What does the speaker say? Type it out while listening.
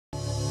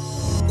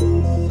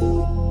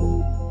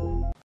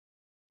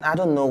I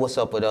don't know what's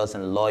up with us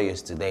and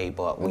lawyers today,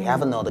 but we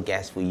have another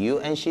guest for you,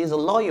 and she's a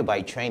lawyer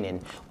by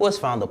training who has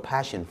found a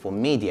passion for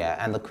media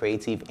and the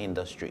creative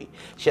industry.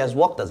 She has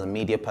worked as a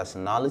media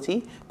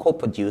personality,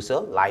 co-producer,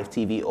 live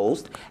TV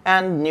host,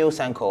 and news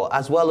anchor,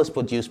 as well as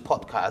produce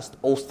podcasts,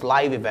 host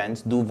live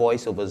events, do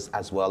voiceovers,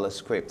 as well as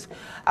scripts.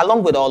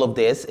 Along with all of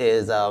this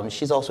is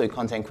she's also a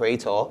content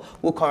creator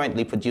who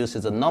currently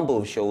produces a number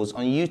of shows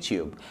on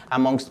YouTube.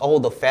 Amongst all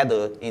the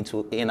feather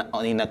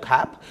in a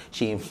cap,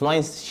 she's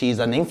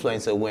an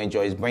influencer who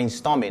enjoys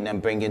brainstorming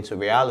and bringing to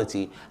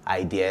reality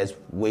ideas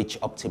which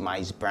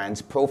optimize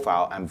brands'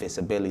 profile and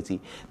visibility.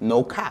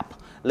 No cap.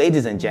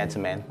 Ladies and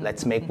gentlemen,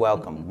 let's make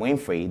welcome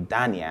Winfrey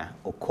Dania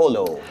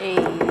Okolo. Hey.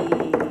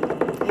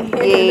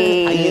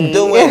 How you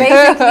doing?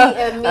 Basically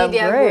a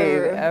media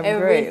guru, I'm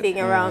everything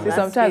great. around that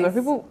Sometimes space.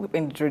 when people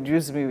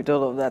introduce me with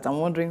all of that, I'm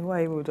wondering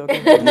why you were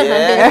talking about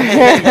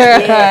Yeah.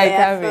 it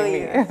can't be me.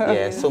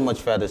 Yeah, so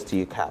much feathers to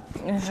you, Cap.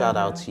 Shout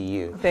out to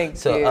you. Thank you.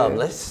 So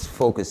let's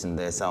focus on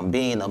this.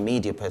 Being a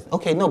media person.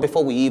 Okay, no,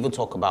 before we even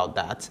talk about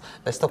that,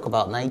 let's talk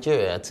about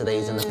Nigeria. Today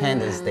is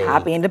Independence Day.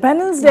 Happy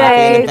Independence Day.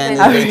 Happy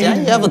Independence Day.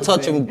 You have a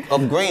touch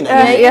of green.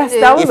 Yes,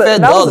 that was it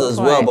fed that was does as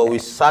well, but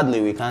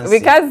sadly we can't see. We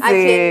can't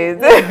see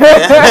it.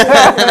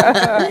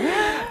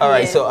 All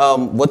right, so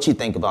what do you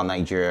think about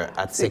Nigeria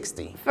at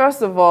 60?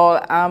 First of all,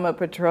 I'm a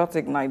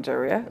patriotic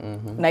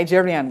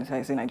Nigerian,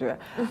 I say Nigeria.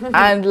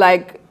 And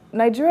like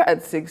Nigeria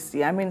at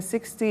 60, I mean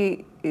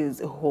 60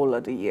 is a whole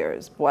lot of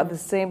years. But at the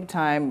same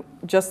time,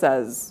 just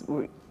as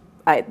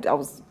I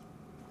was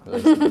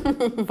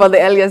for the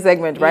earlier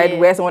segment, right,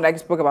 where someone actually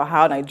spoke about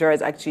how Nigeria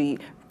is actually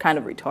kind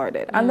of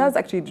retarded. And that's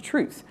actually the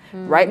truth,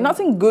 right?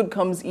 Nothing good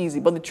comes easy,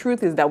 but the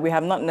truth is that we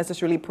have not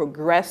necessarily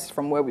progressed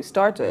from where we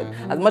started.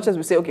 As much as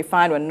we say, okay,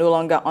 fine, we're no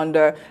longer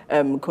under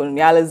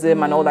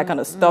colonialism and all that kind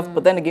of stuff,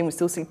 but then again, we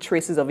still see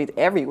traces of it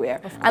everywhere.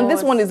 And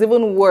this one is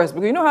even worse,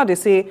 because you know how they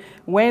say,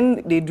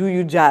 when they do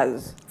you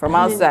jazz from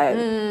outside,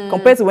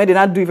 compared to when they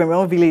not do it from your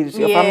own village,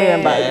 your family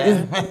member,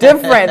 it's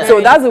different.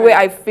 So that's the way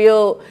I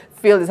feel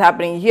is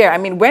happening here. I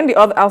mean, when the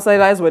other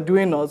outsiders were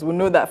doing us, we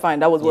know that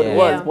fine, that was what it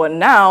was. But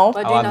now,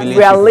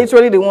 we are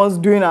literally the ones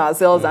doing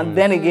ourselves, and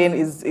then again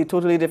is a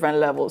totally different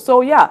level.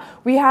 So yeah,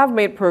 we have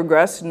made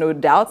progress, no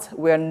doubt.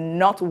 We're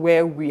not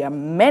where we are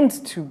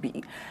meant to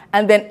be.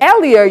 And then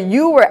earlier,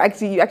 you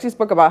actually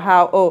spoke about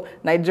how,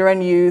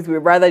 Nigerian youth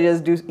would rather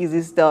just do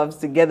easy stuff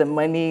to get the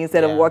money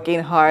instead of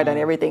working hard and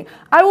everything.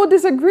 I will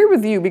disagree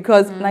with you,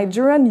 because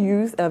Nigerian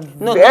youth are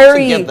very not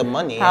to get the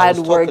money.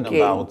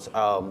 hardworking. I was talking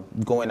about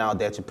going out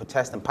there to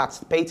protest and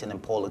participating in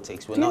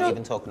politics. We're not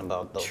even talking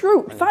about those.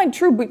 True, fine,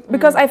 true,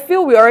 because I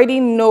feel we already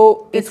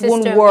know it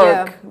won't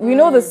work. We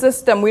know the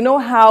system. We know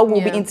how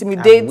we'll be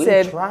intimidated.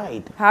 Have we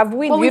tried? Have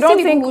we? Well, you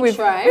don't think we've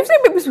tried? We've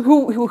seen people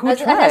who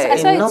tried.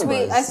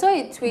 I saw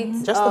a tweet.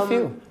 Just a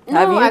few.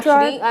 Have you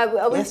actually,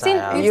 tried? we've seen.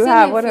 You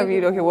have. What have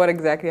you? Okay, what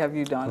exactly have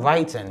you done?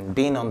 Writing,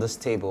 being on this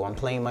table, I'm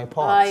playing my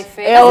part.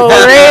 Oh,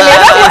 really?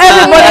 That's what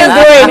everybody's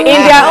doing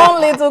in their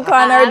own little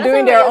corner,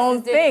 doing their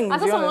own thing. I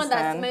saw someone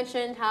that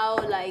mentioned how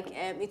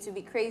it would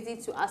be crazy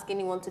to ask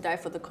anyone to die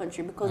for the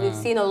country, because we've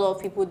seen a lot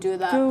of people do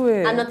that,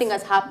 and nothing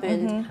has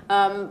happened.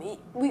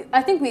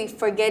 I think we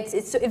forget.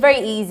 It's very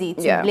easy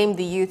to blame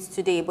the youth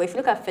today, but if you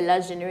look at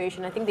Fela's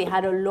generation, I think they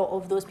had a lot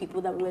of those people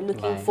that we were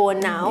looking for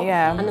now,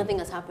 and nothing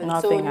has happened.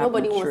 So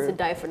nobody wants to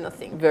die for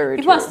nothing.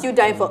 People are still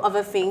dying for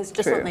other things,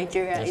 just not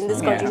Nigeria. In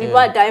this country, people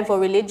are dying for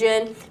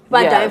religion, people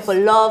are dying for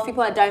love,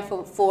 people are dying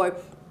for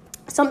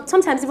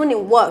sometimes even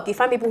in work, you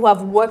find people who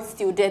have worked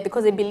still dead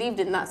because they believed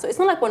in that. So it's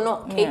not like we're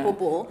not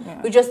capable.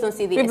 We just don't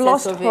see the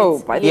essence of it.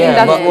 Hope. I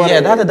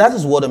think that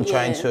is what I'm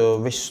trying to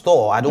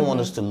restore. I don't want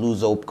us to lose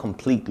hope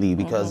completely,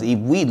 because if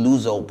we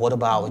lose hope, what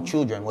about our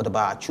children? What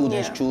about our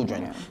children's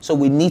children? So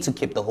we need to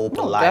keep the hope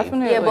alive.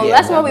 Definitely. Yeah, but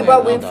that's what we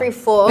brought Winfrey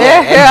for.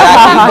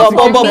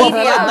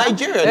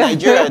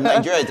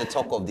 Nigeria is the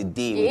talk of the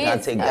day. We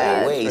can't take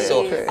that away.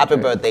 So happy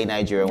birthday,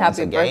 Nigeria, once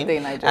again. Happy birthday,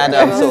 Nigeria.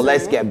 And so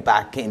let's get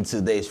back into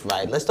this,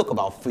 right? Let's talk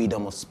about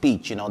freedom of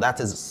speech. You know,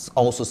 that is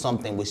also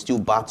something we still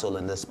battle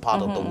in this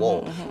part of the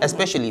world,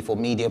 especially for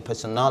media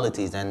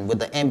personalities. And with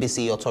the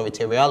NBC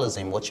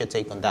authoritarianism, what's your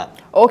take on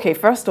that? Okay,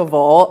 first of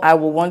all, I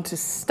will want to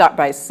start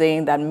by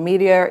saying that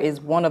media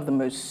is one of the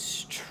most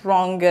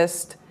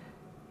strongest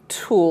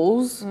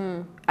tools.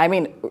 I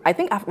mean, I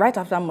think right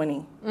after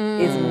money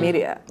is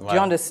media. Right. Do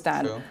you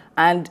understand? True.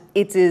 And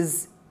it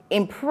is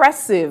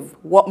impressive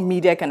what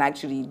media can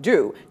actually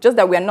do, just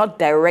that we are not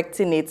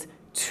directing it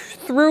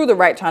through the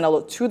right channel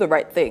or to the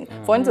right thing.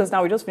 For instance,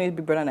 now we just finished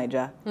Big Brother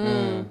Niger.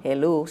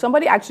 Hello.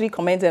 Somebody actually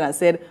commented and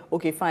said,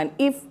 okay, fine,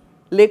 if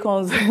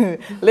Lacon's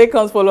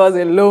followers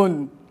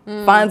alone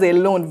fans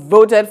alone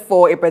voted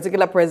for a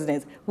particular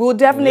president, we will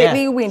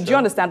definitely win. Sure. Do you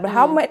understand? But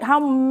how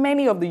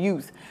many of the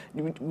youth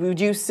would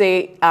you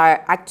say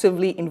are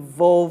actively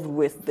involved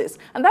with this?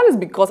 And that is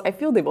because I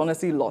feel they've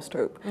honestly lost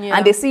hope. Yeah.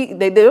 And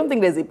they don't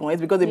think there's a point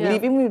because they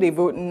believe even if they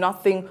vote,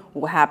 nothing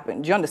will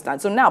happen. Do you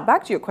understand? So now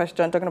back to your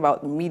question, talking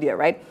about media,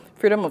 right?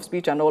 Freedom of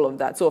speech and all of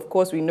that. So of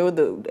course we know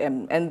the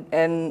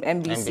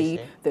NBC,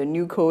 the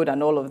new code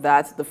and all of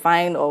that, the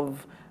fine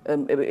of a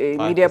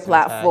media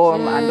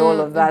platform and all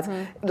of that.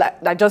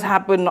 That just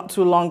happened not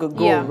too long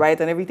ago,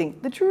 right? And everything.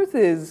 The truth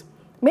is,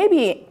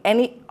 maybe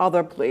any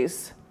other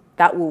place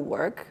that will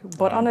work,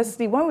 but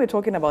honestly, when we're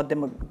talking about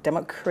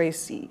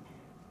democracy,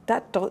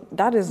 that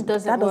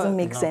doesn't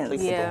make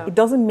sense. Yeah. It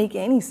doesn't make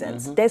any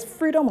sense. There's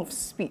freedom of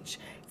speech.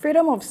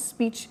 Freedom of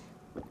speech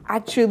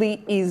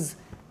actually is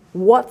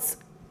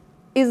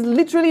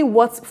literally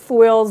what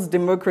fuels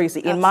democracy,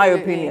 in my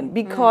opinion,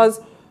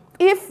 because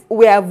if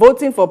we are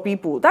voting for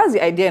people, that's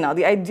the idea now.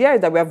 The idea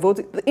is that we are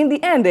voting. In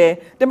the end,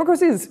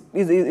 democracy is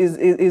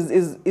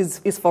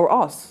for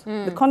us.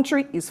 The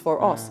country is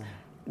for us.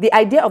 The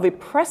idea of a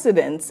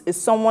president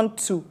is someone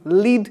to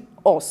lead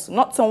us,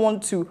 not someone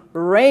to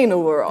reign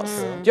over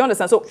us. Do you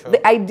understand? So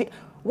the idea,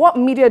 what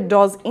media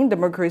does in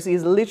democracy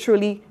is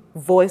literally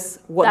voice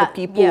what the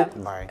people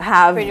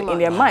have in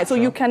their mind. So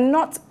you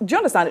cannot, do you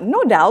understand?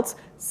 No doubt,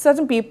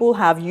 certain people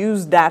have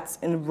used that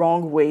in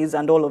wrong ways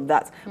and all of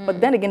that.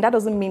 But then again, that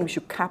doesn't mean we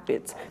should cap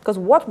it. Because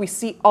what we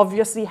see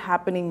obviously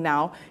happening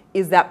now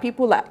is that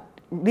people are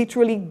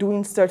literally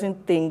doing certain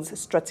things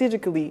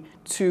strategically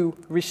to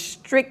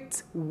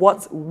restrict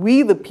what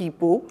we, the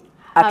people,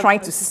 are trying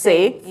to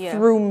say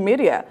through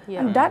media.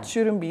 And that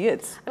shouldn't be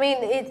it. I mean,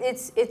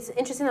 it's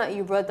interesting that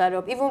you brought that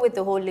up, even with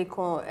the whole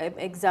Lekon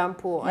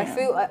example. I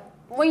feel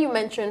when you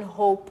mention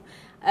hope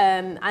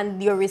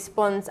and your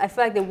response, I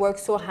feel like they work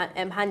so hand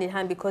in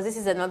hand, because this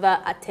is another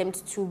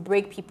attempt to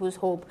break people's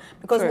hope.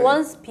 Because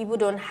once people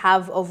don't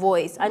have a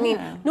voice, I mean,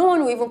 no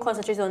one will even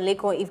concentrate on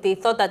Lekon if they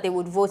thought that they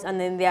would vote and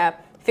then their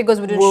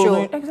figures wouldn't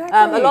show.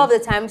 Exactly. A lot of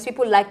the times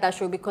people like that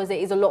show because there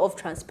is a lot of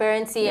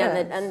transparency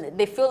and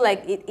they feel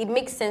like it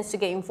makes sense to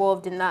get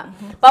involved in that.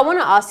 But I want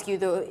to ask you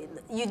though,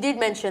 you did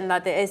mention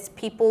that there is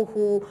people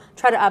who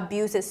try to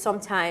abuse it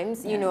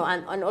sometimes, you know,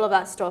 and all of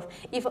that stuff.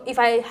 If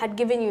I had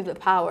given you the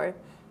power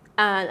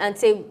and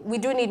say we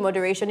do need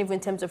moderation even in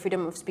terms of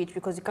freedom of speech,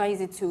 because you can't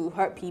use it to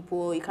hurt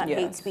people, you can't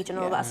hate speech and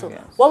all that. So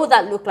what would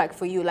that look like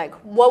for you? Like,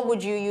 what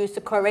would you use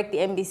to correct the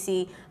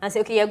NBC and say,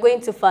 okay, you're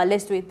going too far,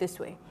 let's do it this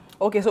way?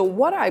 Okay, so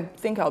what I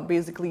think I'll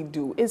basically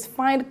do is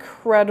find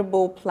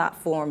credible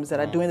platforms that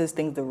are doing these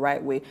things the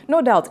right way.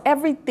 No doubt,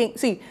 everything,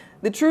 see,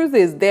 the truth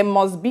is there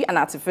must be an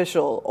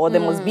artificial or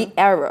there must be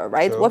error,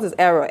 right? What is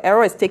error?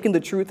 Error is taking the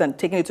truth and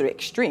taking it to the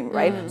extreme,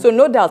 right? So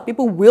no doubt,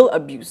 people will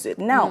abuse it.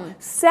 Now,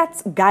 set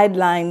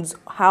guidelines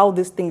how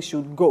this thing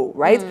should go,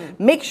 right?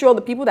 Make sure the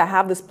people that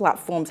have these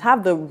platforms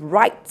have the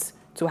right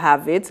to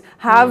have it,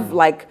 have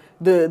like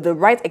the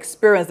right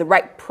experience, the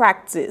right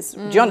practice.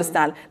 Do you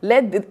understand?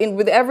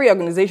 With every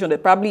organization, there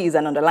probably is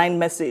an underlying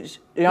message.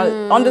 You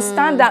know,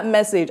 understand that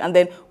message, and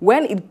then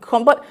when it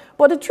comes, but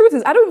the truth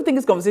is, I don't even think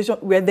this conversation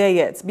we're there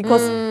yet,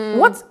 because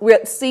what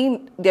we're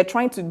seeing they're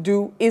trying to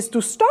do is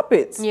to stop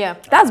it. Yeah,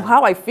 that's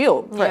how I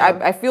feel.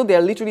 I feel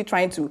they're literally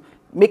trying to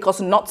make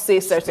us not say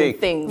certain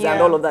things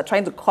and all of that,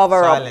 trying to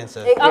cover up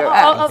their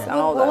acts and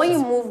all that. When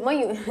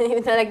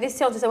you like this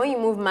self, when you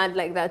move mad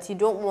like that, you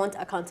don't want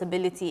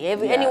accountability.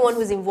 Anyone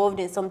who's involved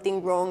in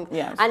something wrong,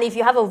 and if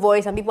you have a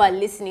voice and people are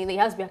listening, they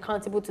have to be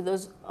accountable to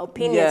those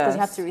opinions because you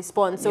have to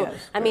respond. So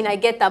I mean, I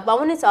get that, but I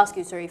wanted to ask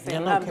you, sorry, Faye,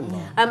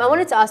 I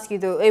wanted to ask you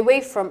though,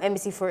 away from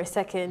NBC for a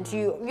second,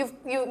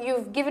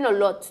 you've given a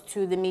lot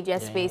to the media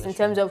space in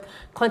terms of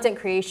content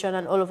creation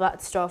and all of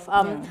that stuff.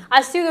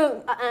 I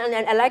still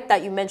and I like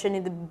that you mentioned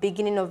in the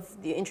beginning of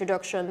the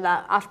introduction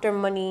that after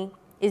money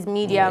is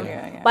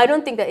media, but I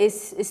don't think that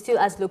it's still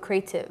as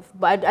lucrative.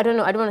 But I don't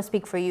know, I don't want to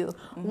speak for you.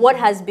 What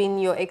has been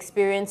your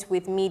experience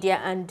with media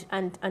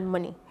and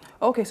money?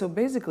 Okay, so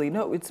basically,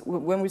 no, it's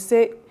when we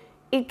say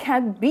it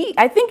can be,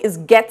 I think it's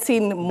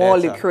getting more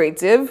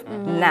lucrative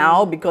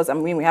now, because I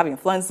mean we have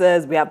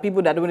influencers, we have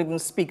people that don't even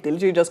speak, they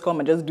literally just come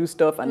and just do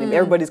stuff, and then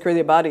everybody's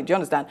crazy about it. Do you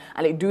understand?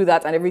 And they do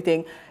that and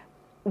everything.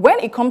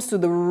 When it comes to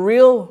the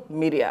real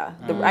media,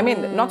 I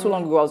mean, not too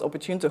long ago, I was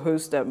opportune to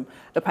host the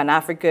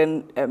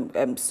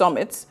Pan-African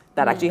Summit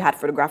that actually had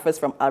photographers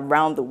from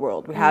around the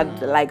world. We had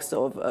the likes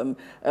of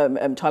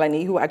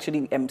Tolani, who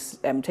actually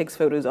takes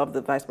photos of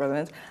the vice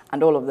president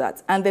and all of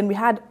that. And then we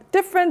had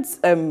different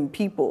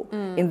people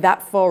in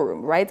that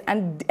forum, right?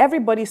 And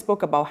everybody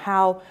spoke about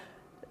how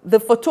the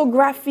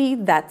photography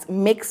that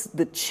makes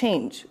the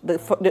change, the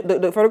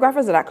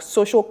photographers that are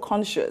social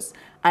conscious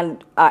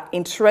and are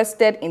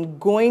interested in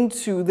going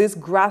to these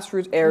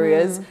grassroots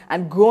areas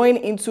and going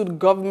into the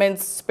government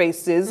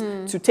spaces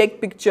to take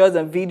pictures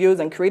and videos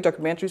and create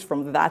documentaries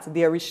from that,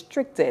 they are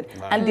restricted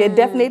and they're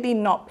definitely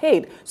not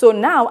paid. So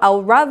now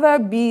I'll rather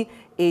be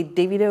a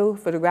Davido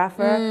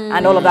photographer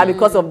and all of that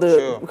because of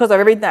the because of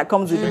everything that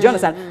comes with it. Do you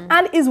understand?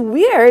 And it's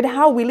weird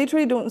how we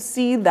literally don't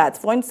see that.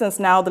 For instance,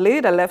 now the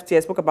lady that left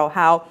here spoke about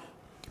how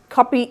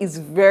copy is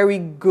very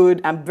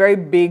good and very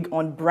big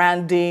on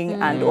branding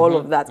and all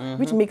of that,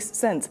 which makes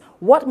sense.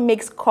 What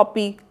makes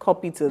copy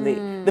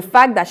today? The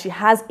fact that she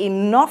has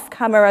enough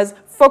cameras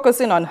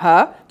focusing on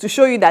her to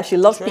show you that she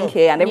loves pink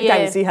hair, and every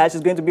time you see her,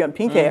 she's going to be on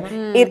pink hair.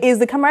 It is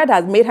the camera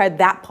that has made her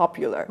that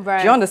popular. Right.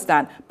 Do you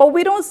understand? But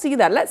we don't see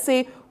that. Let's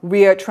say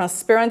we're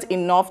transparent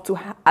enough to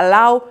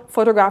allow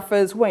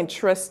photographers who are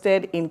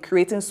interested in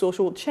creating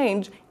social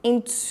change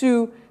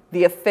into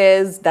the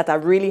affairs that are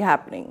really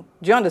happening.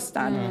 Do you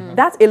understand?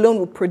 That alone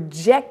will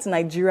project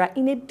Nigeria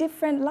in a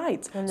different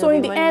light. So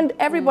in the end,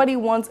 everybody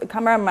wants a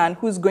cameraman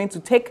who's going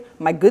to take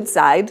my good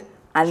side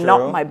and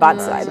not my bad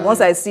side.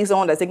 Once I see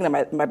someone that's taking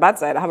my bad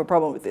side, I have a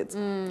problem with it.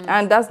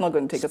 And that's not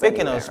going to take us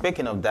anywhere.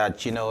 Speaking of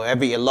that, you know,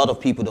 a lot of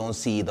people don't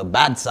see the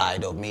bad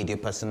side of media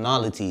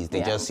personalities.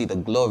 They just see the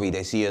glory.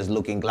 They see us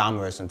looking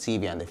glamorous on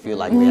TV and they feel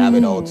like we have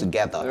it all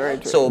together.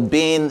 So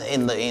being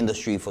in the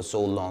industry for so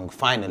long,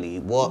 finally,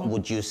 what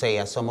would you say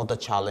are some of the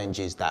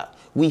challenges that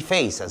we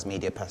face as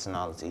media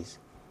personalities?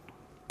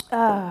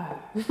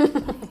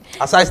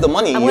 Aside the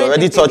money, you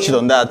already touched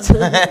on that.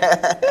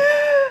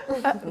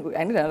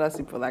 I need another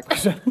sip for that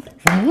question.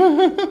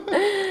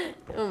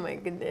 Oh my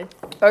goodness.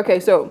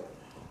 Okay, so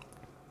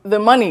the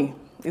money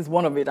is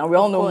one of it. And we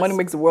all know money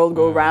makes the world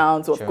go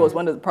round. So of course,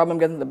 when the problem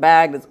gets in the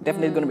bag, there's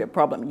definitely going to be a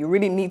problem. You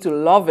really need to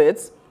love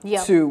it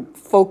to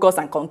focus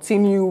and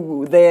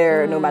continue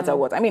there no matter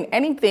what. I mean,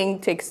 anything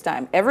takes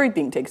time.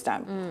 Everything takes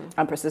time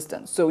and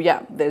persistence. So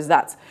yeah, there's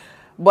that.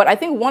 But I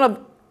think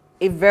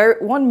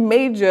one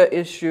major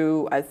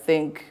issue I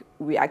think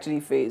we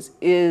actually face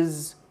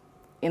is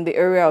in the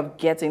area of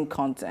getting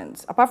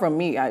content. Apart from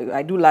me,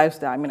 I do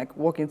lifestyle. I mean, I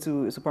walk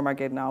into a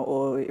supermarket now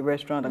or a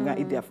restaurant, I'm going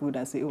to eat their food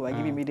and say, oh, I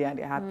give you media and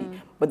they're happy.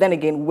 But then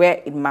again,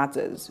 where it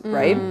matters,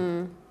 right?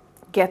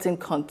 Getting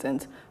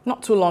content.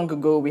 Not too long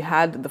ago, we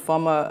had the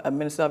former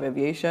Minister of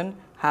Aviation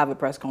have a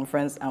press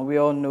conference and we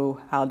all know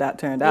how that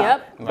turned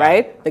out,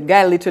 right? The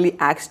guy literally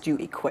asked you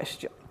a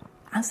question.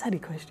 Answer the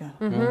question.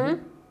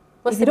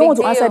 If you don't want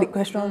to answer the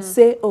question,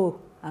 say, oh,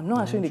 I'm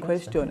not answering the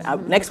question.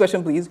 Next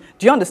question, please.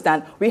 Do you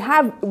understand? We've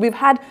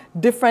had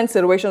different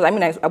situations. I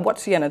mean, I watch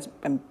CNN,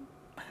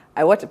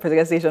 I watch a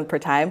presidential station per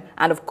time,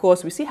 and of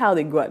course, we see how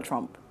they go at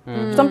Trump.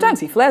 Sometimes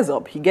he flares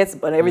up, he gets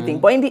and everything,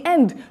 but in the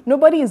end,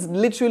 nobody is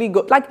literally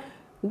like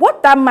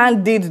what that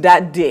man did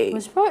that day.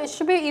 It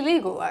should be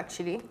illegal,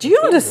 actually. Do you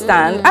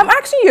understand? I'm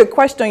asking you a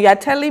question. You're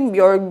telling me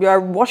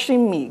you're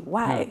washing me.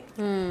 Why?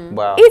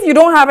 Wow. If you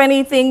don't have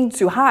anything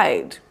to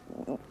hide.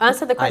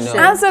 Answer the question.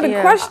 Answer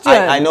the question.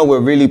 I know we're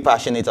really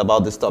passionate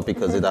about this topic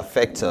because it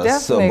affects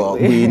us, but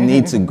we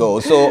need to go.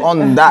 So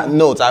on that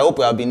note, I hope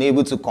we have been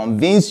able to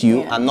convince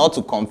you and not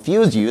to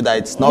confuse you that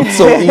it's not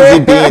so easy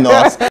being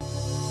us.